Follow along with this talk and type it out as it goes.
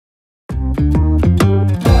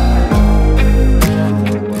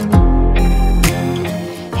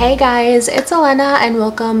Hey guys, it's Elena and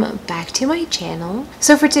welcome back to my channel.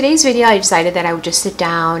 So for today's video, I decided that I would just sit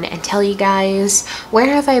down and tell you guys where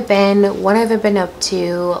have I been, what have I been up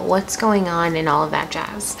to, what's going on, and all of that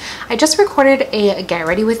jazz. I just recorded a get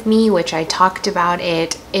ready with me, which I talked about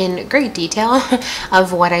it in great detail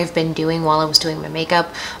of what I've been doing while I was doing my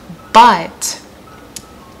makeup, but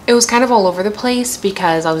it was kind of all over the place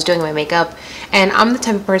because I was doing my makeup and I'm the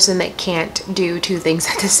type of person that can't do two things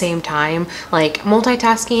at the same time. Like,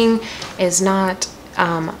 multitasking is not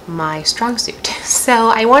my strong suit. So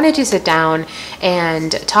I wanted to sit down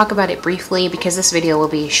and talk about it briefly because this video will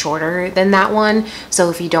be shorter than that one. So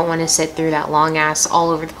if you don't want to sit through that long ass all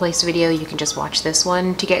over the place video, you can just watch this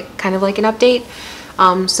one to get kind of like an update.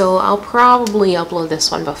 So I'll probably upload this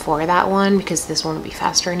one before that one because this one will be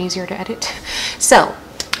faster and easier to edit. So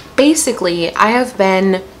basically, I have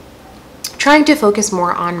been trying to focus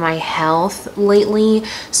more on my health lately,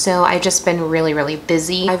 so I've just been really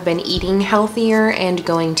busy. I've been eating healthier and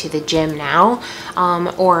going to the gym now,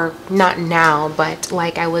 or not now, but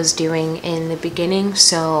like I was doing in the beginning.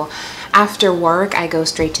 So after work, I go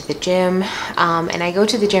straight to the gym, and I go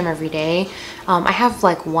to the gym every day. I have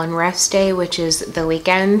like one rest day, which is the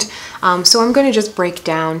weekend. So I'm going to just break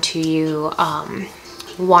down to you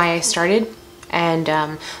why I started and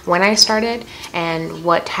when I started and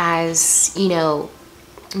what has, you know,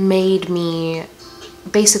 made me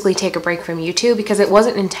basically take a break from YouTube, because it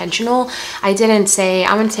wasn't intentional. I didn't say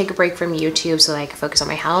I'm gonna take a break from YouTube so that I can focus on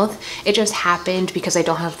my health. It just happened because I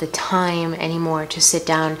don't have the time anymore to sit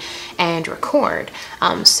down and record.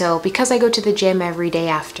 So because I go to the gym every day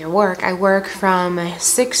after work, I work from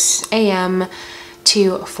 6 a.m.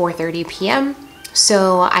 to 4:30 p.m.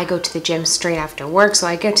 So I go to the gym straight after work. So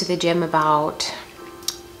I get to the gym about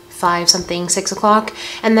 6 o'clock,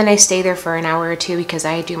 and then I stay there for an hour or two because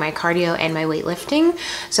I do my cardio and my weightlifting.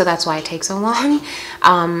 So that's why it takes so long.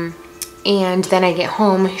 And then I get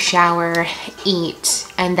home, shower, eat,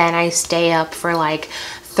 and then I stay up for like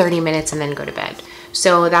 30 minutes and then go to bed.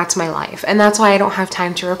 So that's my life. And that's why I don't have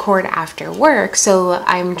time to record after work. So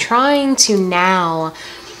I'm trying to now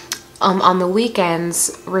on the weekends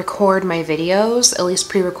record my videos, at least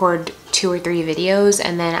pre-record 2 or 3 videos,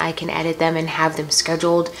 and then I can edit them and have them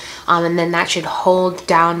scheduled, and then that should hold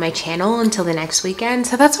down my channel until the next weekend.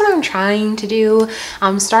 So that's what I'm trying to do.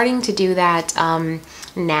 I'm starting to do that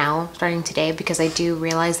now, starting today, because I do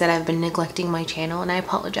realize that I've been neglecting my channel, and I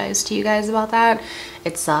apologize to you guys about that.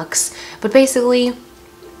 It sucks. But basically,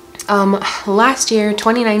 last year,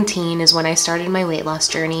 2019, is when I started my weight loss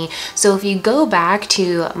journey. So if you go back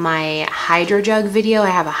to my HydroJug video,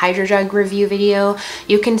 I have a HydroJug review video,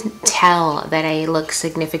 you can tell that I look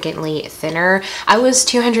significantly thinner. I was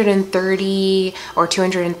 230 or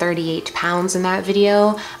 238 pounds in that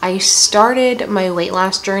video. I started my weight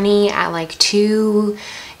loss journey at like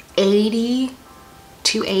 280.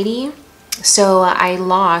 So I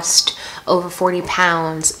lost over 40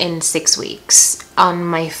 pounds in 6 weeks on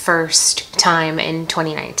my first time in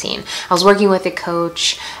 2019. I was working with a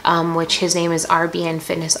coach, which his name is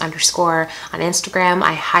rbnfitness_ on Instagram.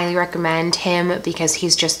 I highly recommend him because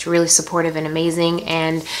he's just really supportive and amazing,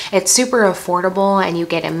 and it's super affordable, and you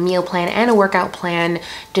get a meal plan and a workout plan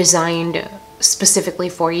designed specifically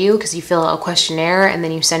for you, because you fill out a questionnaire and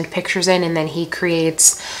then you send pictures in, and then he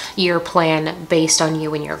creates your plan based on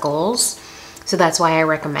you and your goals. So that's why I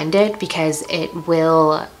recommend it, because it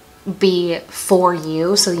will be for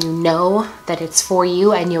you, so you know that it's for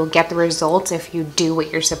you and you'll get the results if you do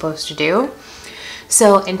what you're supposed to do.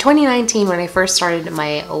 So in 2019, when I first started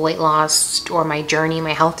my weight loss, or my journey,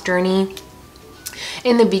 my health journey,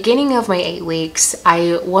 in the beginning of my 8 weeks,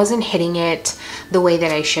 I wasn't hitting it the way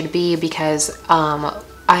that I should be, because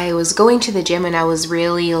I was going to the gym and I was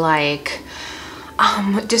really like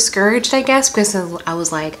discouraged, I guess, because I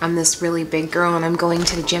was like, I'm this really big girl and I'm going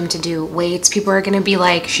to the gym to do weights. People are gonna be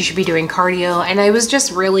like, she should be doing cardio. And I was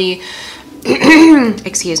just really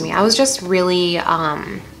excuse me, I was just really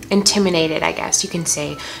intimidated, I guess you can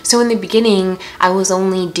say. So in the beginning, I was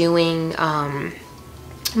only doing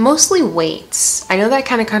mostly weights. I know that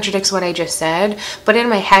kind of contradicts what I just said, but in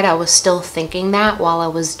my head I was still thinking that while I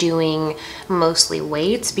was doing mostly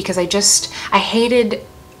weights, because I hated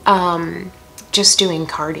just doing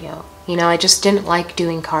cardio. You know, I just didn't like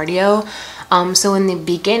doing cardio. So in the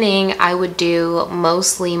beginning, I would do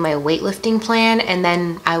mostly my weightlifting plan, and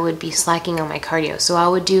then I would be slacking on my cardio. So I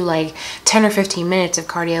would do like 10 or 15 minutes of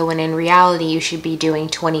cardio, when in reality, you should be doing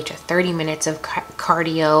 20 to 30 minutes of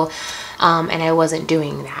cardio. And I wasn't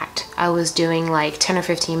doing that. I was doing like 10 or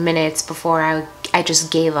 15 minutes before I just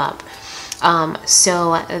gave up.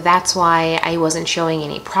 So that's why I wasn't showing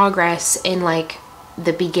any progress in like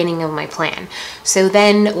the beginning of my plan. So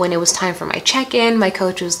then when it was time for my check-in, my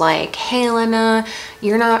coach was like, hey Elena,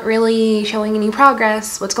 you're not really showing any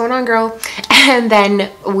progress. What's going on, girl? And then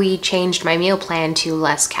we changed my meal plan to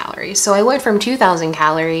less calories. So I went from 2,000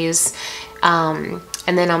 calories, and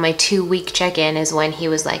then on my 2-week check-in is when he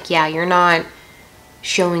was like, yeah, you're not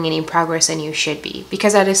showing any progress and you should be,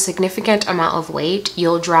 because at a significant amount of weight,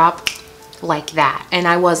 you'll drop like that, and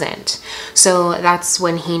I wasn't. So that's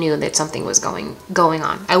when he knew that something was going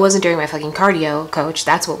on. I wasn't doing my fucking cardio, coach.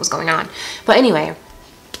 That's what was going on. But anyway,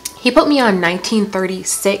 he put me on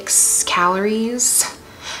 1936 calories.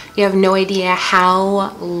 You have no idea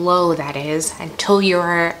how low that is until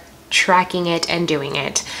you're tracking it and doing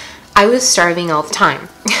it. I was starving all the time,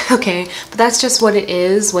 okay? But that's just what it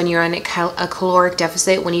is when you're on a caloric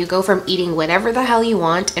deficit. When you go from eating whatever the hell you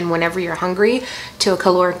want and whenever you're hungry to a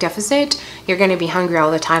caloric deficit, you're gonna be hungry all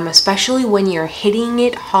the time, especially when you're hitting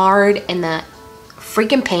it hard in the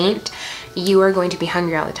freaking paint. You are going to be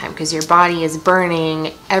hungry all the time because your body is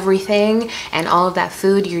burning everything, and all of that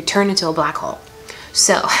food, you turn into a black hole.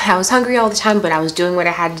 So I was hungry all the time, but I was doing what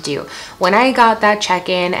I had to do. When I got that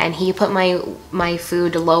check-in and he put my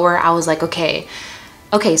food lower, I was like, okay,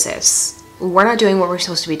 sis, we're not doing what we're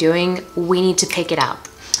supposed to be doing. We need to pick it up.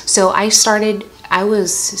 So I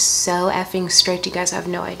was so effing strict, you guys have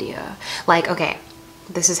no idea. Like, okay,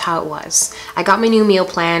 this is how it was. I got my new meal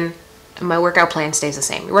plan. My workout plan stays the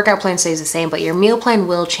same. Your workout plan stays the same, but your meal plan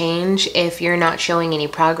will change if you're not showing any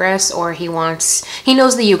progress, or he knows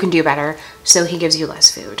that you can do better, so he gives you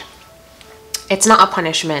less food. It's not a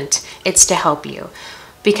punishment, it's to help you.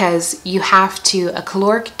 Because you have to, a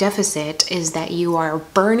caloric deficit is that you are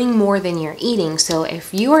burning more than you're eating. So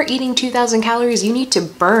if you are eating 2,000 calories, you need to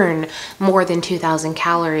burn more than 2,000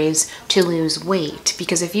 calories to lose weight.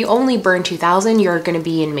 Because if you only burn 2,000, you're going to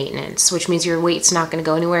be in maintenance, which means your weight's not going to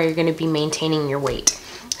go anywhere. You're going to be maintaining your weight.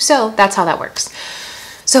 So that's how that works.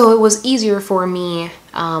 So it was easier for me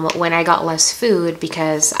when I got less food,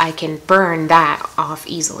 because I can burn that off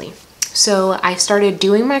easily. So I started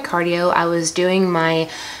doing my cardio. I was doing my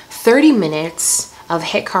 30 minutes of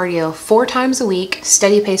HIIT cardio 4 times a week,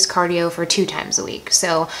 steady pace cardio for 2 times a week.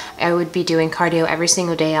 So I would be doing cardio every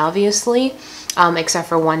single day, obviously, except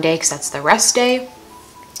for one day because that's the rest day.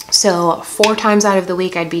 So 4 times out of the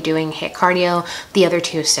week, I'd be doing HIIT cardio, the other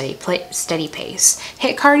 2 steady pace.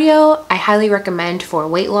 HIIT cardio, I highly recommend for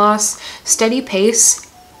weight loss. Steady pace,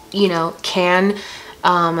 you know, can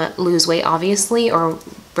lose weight, obviously, or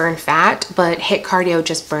burn fat, but HIIT cardio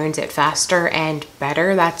just burns it faster and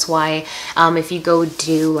better. That's why if you go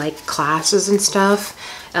do like classes and stuff,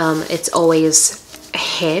 it's always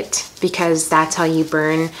HIIT, because that's how you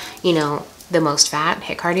burn, you know, the most fat,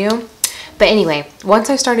 HIIT cardio. But anyway, once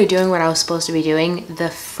I started doing what I was supposed to be doing, the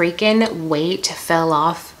freaking weight fell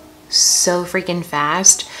off so freaking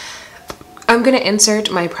fast. I'm going to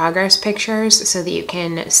insert my progress pictures so that you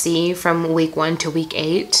can see from week 1 to week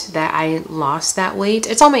 8 that I lost that weight.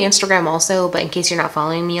 It's on my Instagram also, but in case you're not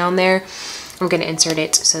following me on there, I'm going to insert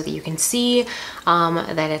it so that you can see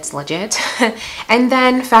that it's legit. And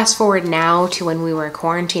then fast forward now to when we were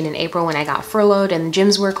quarantined in April, when I got furloughed and the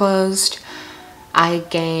gyms were closed, I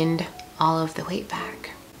gained all of the weight back.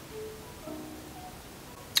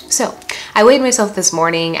 So I weighed myself this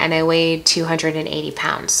morning and I weighed 280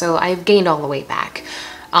 pounds. So I've gained all the weight back.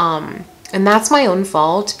 And that's my own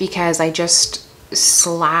fault, because I just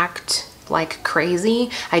slacked like crazy.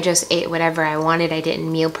 I just ate whatever I wanted. I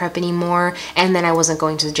didn't meal prep anymore. And then I wasn't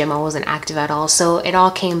going to the gym. I wasn't active at all. So it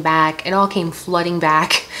all came back. It all came flooding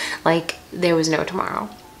back like there was no tomorrow.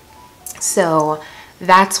 So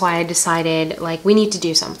that's why I decided, like, we need to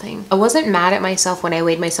do something. I wasn't mad at myself when I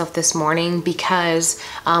weighed myself this morning, because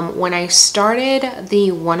when I started the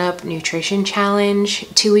 1UP Nutrition Challenge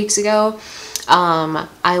 2 weeks ago,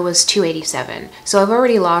 I was 287. So I've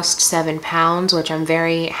already lost 7 pounds, which I'm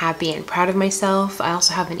very happy and proud of myself. I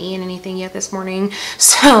also haven't eaten anything yet this morning.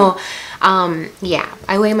 So yeah,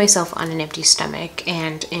 I weigh myself on an empty stomach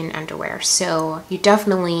and in underwear. So you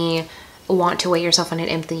definitely want to weigh yourself on an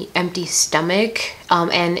empty stomach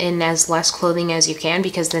and in as less clothing as you can,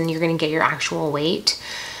 because then you're going to get your actual weight.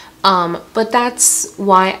 But that's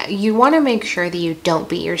why you want to make sure that you don't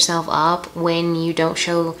beat yourself up when you don't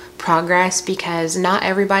show progress, because not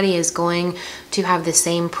everybody is going to have the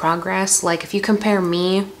same progress. Like if you compare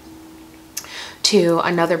me to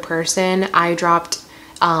another person, I dropped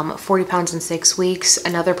 40 pounds in 6 weeks.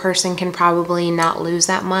 Another person can probably not lose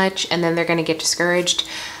that much, and then they're going to get discouraged.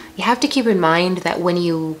 You have to keep in mind that when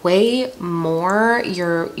you weigh more,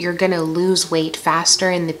 you're gonna lose weight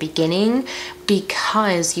faster in the beginning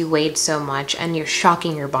because you weighed so much and you're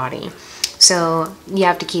shocking your body. So you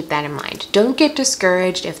have to keep that in mind. Don't get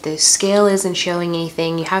discouraged if the scale isn't showing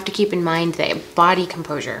anything. You have to keep in mind that body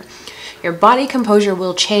composure. Your body composure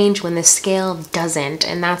will change when the scale doesn't.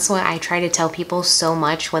 And that's what I try to tell people so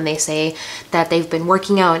much when they say that they've been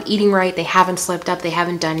working out and eating right, they haven't slipped up, they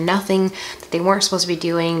haven't done nothing that they weren't supposed to be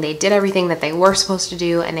doing, they did everything that they were supposed to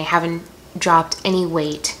do, and they haven't dropped any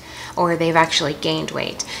weight, or they've actually gained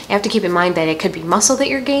weight. You have to keep in mind that it could be muscle that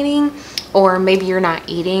you're gaining, or maybe you're not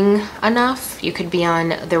eating enough. You could be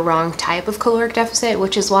on the wrong type of caloric deficit,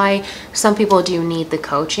 which is why some people do need the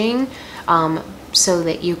coaching, so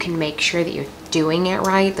that you can make sure that you're doing it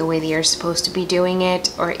right, the way that you're supposed to be doing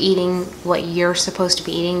it, or eating what you're supposed to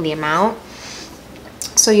be eating, the amount.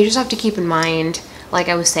 So you just have to keep in mind, like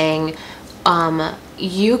I was saying,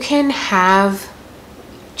 you can have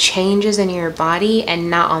changes in your body and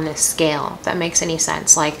not on the scale, if that makes any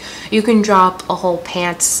sense. Like, you can drop a whole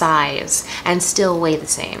pant size and still weigh the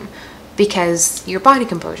same, because your body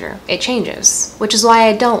composure, it changes, which is why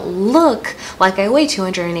I don't look like I weigh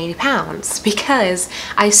 280 pounds, because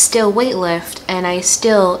I still weightlift and I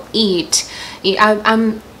still eat.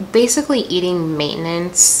 I'm basically eating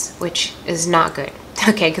maintenance, which is not good,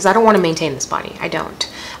 okay, because I don't want to maintain this body. I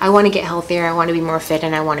don't. I want to get healthier, I want to be more fit,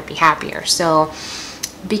 and I want to be happier. So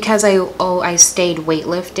because I stayed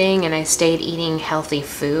weightlifting and I stayed eating healthy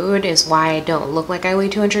food is why I don't look like I weigh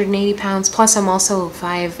 280 pounds. Plus, I'm also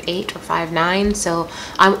 5'8" or 5'9", so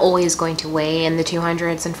I'm always going to weigh in the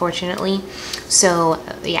 200s, unfortunately. So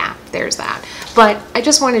yeah, there's that. But I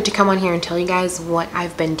just wanted to come on here and tell you guys what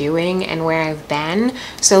I've been doing and where I've been.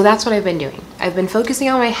 So that's what I've been doing. I've been focusing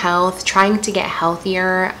on my health, trying to get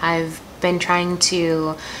healthier. I've been trying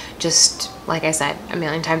to just, like I said a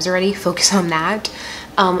million times already, focus on that.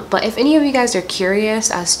 But if any of you guys are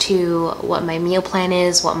curious as to what my meal plan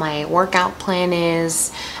is, what my workout plan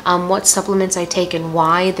is, what supplements I take and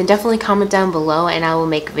why, then definitely comment down below and I will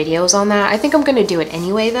make videos on that. I think I'm going to do it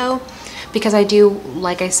anyway though, because I do,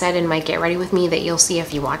 like I said in my Get Ready With Me that you'll see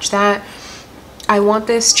if you watch that, I want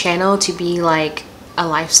this channel to be like a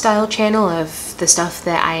lifestyle channel of the stuff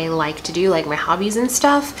that I like to do, like my hobbies and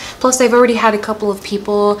stuff. Plus, I've already had a couple of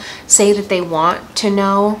people say that they want to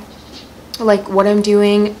know like what I'm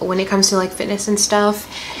doing when it comes to like fitness and stuff.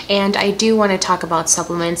 And I do want to talk about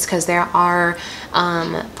supplements, because there are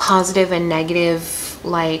positive and negative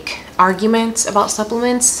like arguments about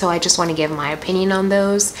supplements, so I just want to give my opinion on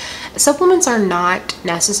those. Supplements are not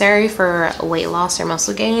necessary for weight loss or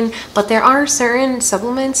muscle gain, but there are certain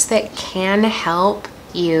supplements that can help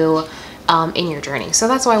you in your journey. So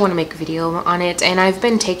that's why I want to make a video on it, and I've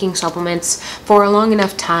been taking supplements for a long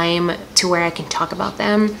enough time to where I can talk about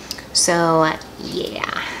them. So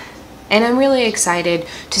yeah, and I'm really excited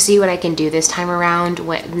to see what I can do this time around,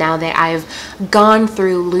 now that I've gone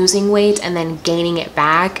through losing weight and then gaining it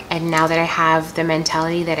back, and now that I have the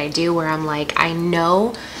mentality that I do, where I'm like, I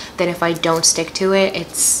know that if I don't stick to it,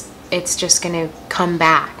 it's just gonna come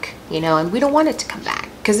back, you know, and we don't want it to come back,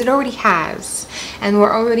 because it already has, and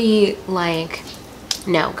we're already like,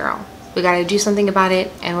 no girl, we gotta do something about it,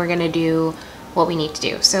 and we're gonna do what we need to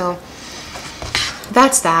do. So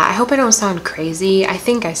that's that. I hope I don't sound crazy. I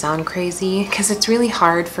think I sound crazy, because it's really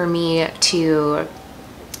hard for me to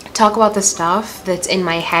talk about the stuff that's in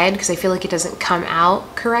my head, because I feel like it doesn't come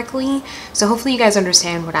out correctly. So hopefully you guys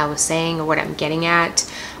understand what I was saying or what I'm getting at.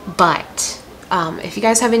 But if you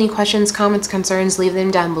guys have any questions, comments, concerns, leave them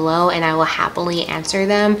down below and I will happily answer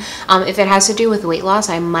them. If it has to do with weight loss,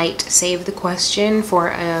 I might save the question for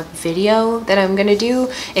a video that I'm gonna do,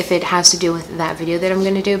 if it has to do with that video that I'm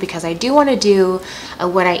gonna do, because I do want to do a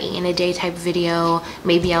what I eat in a day type video.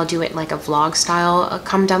 Maybe I'll do it like a vlog style.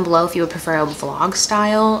 Comment down below if you would prefer a vlog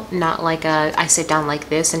style, not like a I sit down like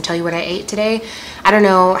this and tell you what I ate today. I don't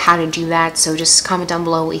know how to do that, so just comment down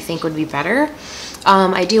below what you think would be better.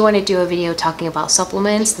 I do want to do a video talking about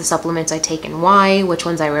supplements, the supplements I take and why, which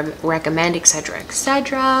ones I recommend, etc,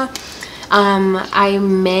 etc. I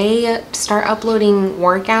may start uploading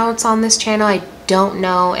workouts on this channel. I don't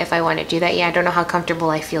know if I want to do that yet. I don't know how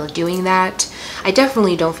comfortable I feel doing that. I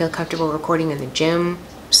definitely don't feel comfortable recording in the gym,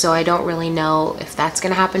 so I don't really know if that's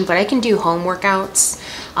going to happen, but I can do home workouts.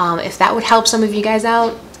 If that would help some of you guys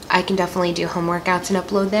out, I can definitely do home workouts and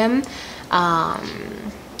upload them.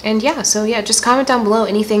 And yeah, so yeah, just comment down below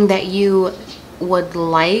anything that you would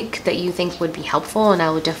like, that you think would be helpful, and I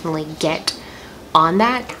would definitely get on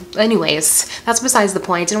that. Anyways, that's besides the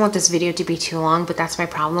point. I didn't want this video to be too long, but that's my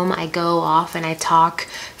problem. I go off and I talk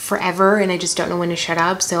forever and I just don't know when to shut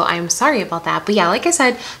up, so I'm sorry about that. But yeah, like I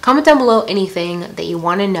said, comment down below anything that you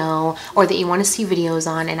want to know or that you want to see videos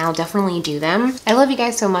on, and I'll definitely do them. I love you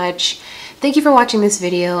guys so much. Thank you for watching this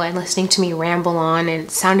video and listening to me ramble on. And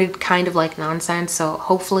it sounded kind of like nonsense, so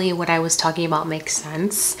hopefully what I was talking about makes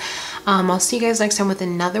sense. I'll see you guys next time with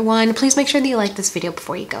another one. Please make sure that you like this video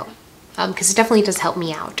before you go, because it definitely does help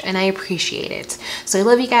me out and I appreciate it. So I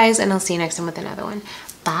love you guys, and I'll see you next time with another one.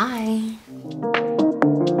 Bye.